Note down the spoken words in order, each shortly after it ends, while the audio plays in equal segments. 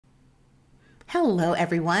Hello,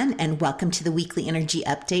 everyone, and welcome to the weekly energy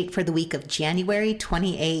update for the week of January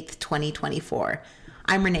 28th, 2024.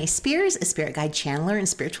 I'm Renee Spears, a spirit guide channeler and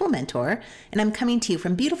spiritual mentor, and I'm coming to you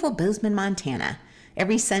from beautiful Bozeman, Montana.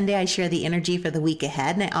 Every Sunday, I share the energy for the week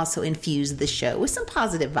ahead, and I also infuse the show with some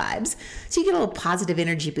positive vibes, so you get a little positive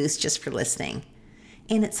energy boost just for listening.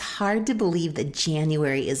 And it's hard to believe that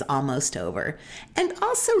January is almost over, and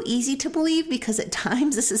also easy to believe because at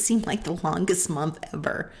times this has seemed like the longest month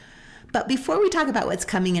ever. But before we talk about what's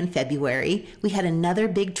coming in February, we had another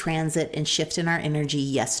big transit and shift in our energy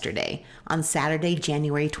yesterday, on Saturday,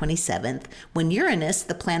 January 27th, when Uranus,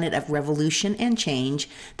 the planet of revolution and change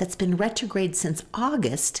that's been retrograde since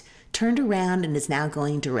August, turned around and is now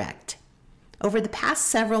going direct. Over the past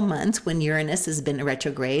several months, when Uranus has been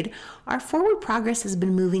retrograde, our forward progress has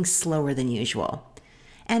been moving slower than usual.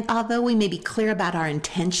 And although we may be clear about our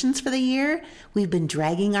intentions for the year, we've been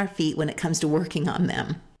dragging our feet when it comes to working on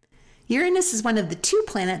them. Uranus is one of the two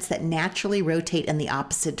planets that naturally rotate in the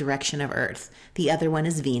opposite direction of Earth. The other one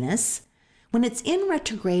is Venus. When it's in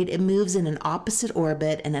retrograde, it moves in an opposite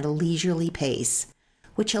orbit and at a leisurely pace,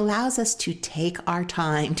 which allows us to take our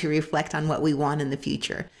time to reflect on what we want in the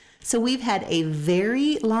future. So we've had a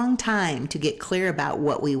very long time to get clear about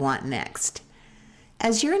what we want next.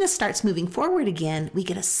 As Uranus starts moving forward again, we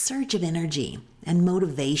get a surge of energy and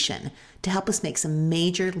motivation to help us make some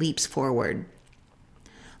major leaps forward.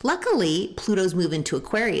 Luckily, Pluto's move into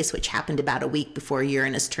Aquarius, which happened about a week before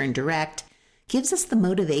Uranus turned direct, gives us the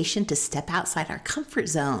motivation to step outside our comfort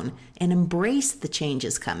zone and embrace the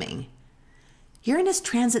changes coming. Uranus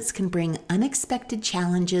transits can bring unexpected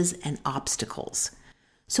challenges and obstacles,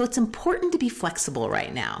 so it's important to be flexible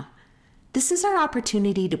right now. This is our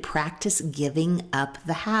opportunity to practice giving up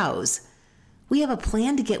the hows. We have a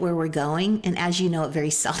plan to get where we're going, and as you know, it very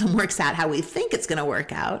seldom works out how we think it's going to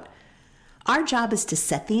work out. Our job is to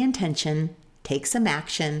set the intention, take some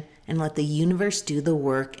action, and let the universe do the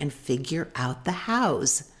work and figure out the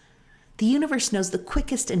hows. The universe knows the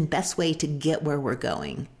quickest and best way to get where we're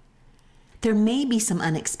going. There may be some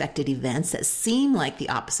unexpected events that seem like the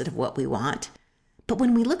opposite of what we want, but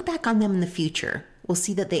when we look back on them in the future, we'll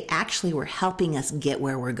see that they actually were helping us get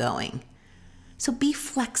where we're going. So be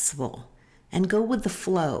flexible and go with the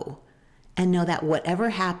flow and know that whatever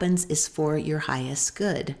happens is for your highest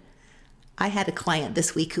good. I had a client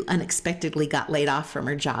this week who unexpectedly got laid off from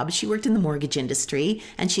her job. She worked in the mortgage industry,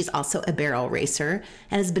 and she's also a barrel racer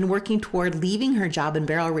and has been working toward leaving her job in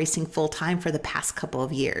barrel racing full-time for the past couple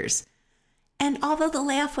of years. And although the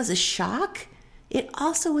layoff was a shock, it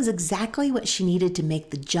also was exactly what she needed to make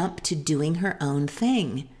the jump to doing her own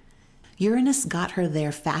thing. Uranus got her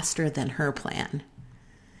there faster than her plan.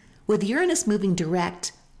 With Uranus moving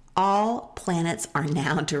direct, all planets are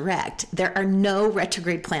now direct. There are no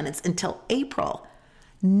retrograde planets until April.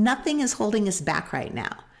 Nothing is holding us back right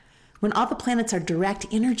now. When all the planets are direct,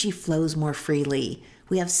 energy flows more freely.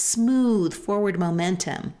 We have smooth forward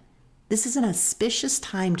momentum. This is an auspicious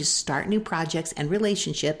time to start new projects and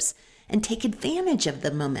relationships and take advantage of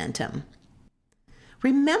the momentum.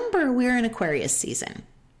 Remember, we're in Aquarius season,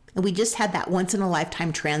 and we just had that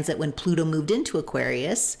once-in-a-lifetime transit when Pluto moved into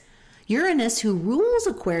Aquarius. Uranus, who rules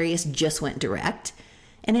Aquarius, just went direct.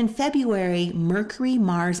 And in February, Mercury,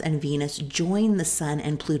 Mars, and Venus join the Sun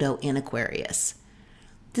and Pluto in Aquarius.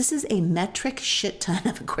 This is a metric shit ton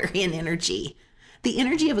of Aquarian energy. The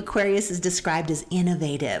energy of Aquarius is described as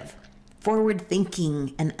innovative,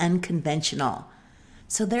 forward-thinking, and unconventional.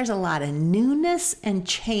 So there's a lot of newness and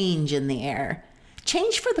change in the air.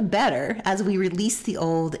 Change for the better as we release the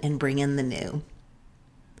old and bring in the new.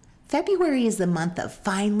 February is the month that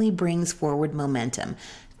finally brings forward momentum,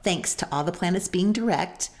 thanks to all the planets being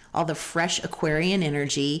direct, all the fresh Aquarian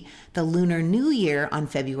energy, the Lunar New Year on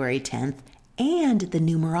February 10th, and the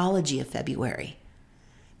numerology of February.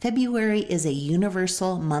 February is a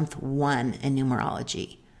universal month 1 in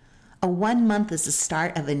numerology. A 1 month is the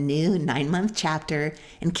start of a new 9-month chapter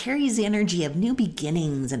and carries the energy of new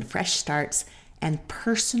beginnings and fresh starts and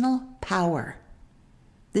personal power.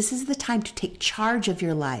 This is the time to take charge of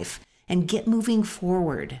your life and get moving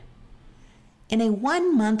forward. In a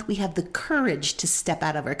 1 month, we have the courage to step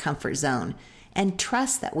out of our comfort zone and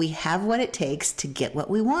trust that we have what it takes to get what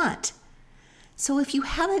we want. So if you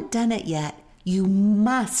haven't done it yet, you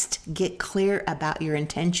must get clear about your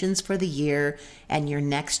intentions for the year and your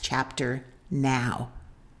next chapter now.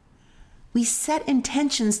 We set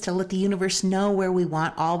intentions to let the universe know where we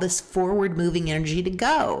want all this forward-moving energy to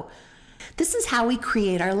go. This is how we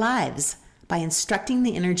create our lives, by instructing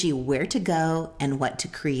the energy where to go and what to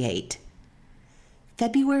create.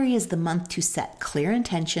 February is the month to set clear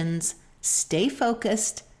intentions, stay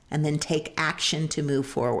focused, and then take action to move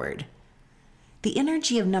forward. The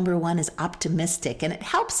energy of number 1 is optimistic, and it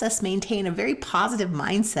helps us maintain a very positive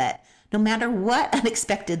mindset no matter what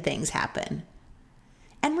unexpected things happen.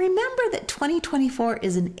 And remember that 2024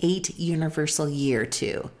 is an 8 universal year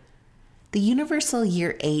too. The universal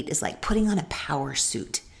year 8 is like putting on a power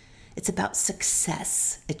suit. It's about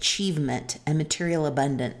success, achievement, and material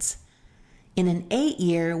abundance. In an 8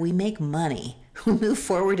 year, we make money, we move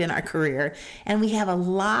forward in our career, and we have a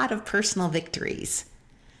lot of personal victories.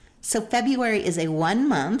 So February is a 1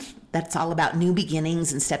 month that's all about new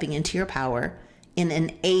beginnings and stepping into your power. In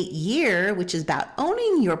an 8 year, which is about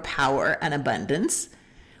owning your power and abundance,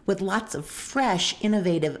 with lots of fresh,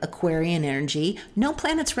 innovative Aquarian energy, no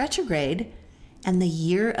planets retrograde, and the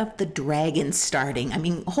year of the dragon starting. I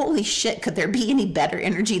mean, holy shit, could there be any better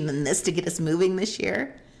energy than this to get us moving this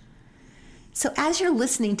year? So as you're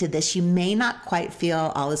listening to this, you may not quite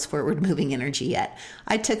feel all this forward-moving energy yet.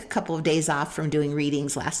 I took a couple of days off from doing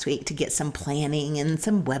readings last week to get some planning and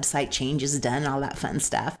some website changes done, all that fun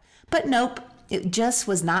stuff. But nope, it just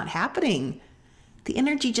was not happening. The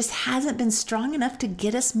energy just hasn't been strong enough to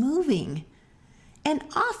get us moving. And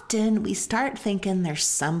often we start thinking there's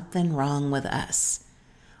something wrong with us.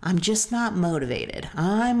 I'm just not motivated.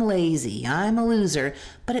 I'm lazy. I'm a loser.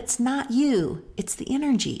 But it's not you. It's the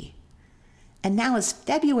energy. And now as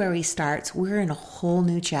February starts, we're in a whole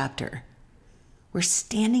new chapter. We're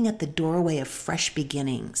standing at the doorway of fresh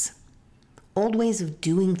beginnings. Old ways of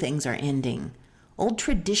doing things are ending. Old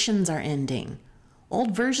traditions are ending.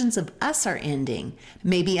 Old versions of us are ending,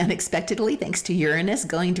 maybe unexpectedly thanks to Uranus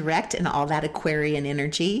going direct and all that Aquarian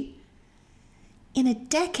energy. In a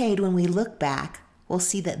decade, when we look back, we'll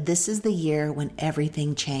see that this is the year when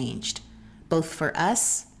everything changed, both for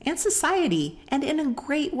us and society, and in a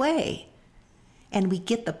great way. And we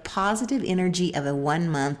get the positive energy of a 1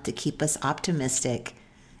 month to keep us optimistic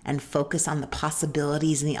and focus on the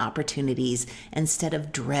possibilities and the opportunities instead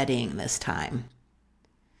of dreading this time.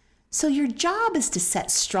 So your job is to set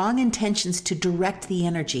strong intentions to direct the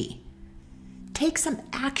energy. Take some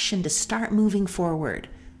action to start moving forward.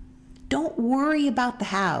 Don't worry about the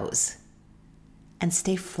hows. And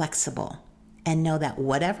stay flexible. And know that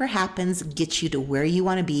whatever happens gets you to where you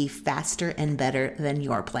want to be faster and better than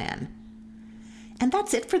your plan. And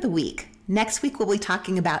that's it for the week. Next week, we'll be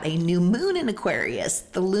talking about a new moon in Aquarius,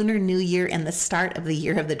 the Lunar New Year, and the start of the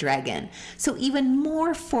Year of the Dragon. So even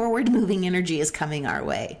more forward-moving energy is coming our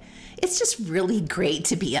way. It's just really great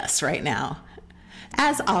to be us right now.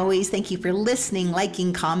 As always, thank you for listening,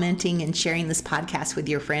 liking, commenting, and sharing this podcast with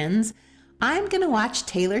your friends. I'm going to watch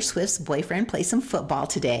Taylor Swift's boyfriend play some football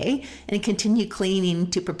today and continue cleaning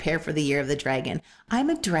to prepare for the Year of the Dragon. I'm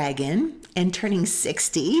a dragon and turning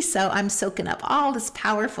 60, so I'm soaking up all this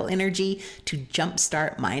powerful energy to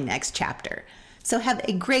jumpstart my next chapter. So have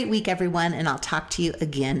a great week, everyone, and I'll talk to you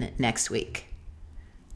again next week.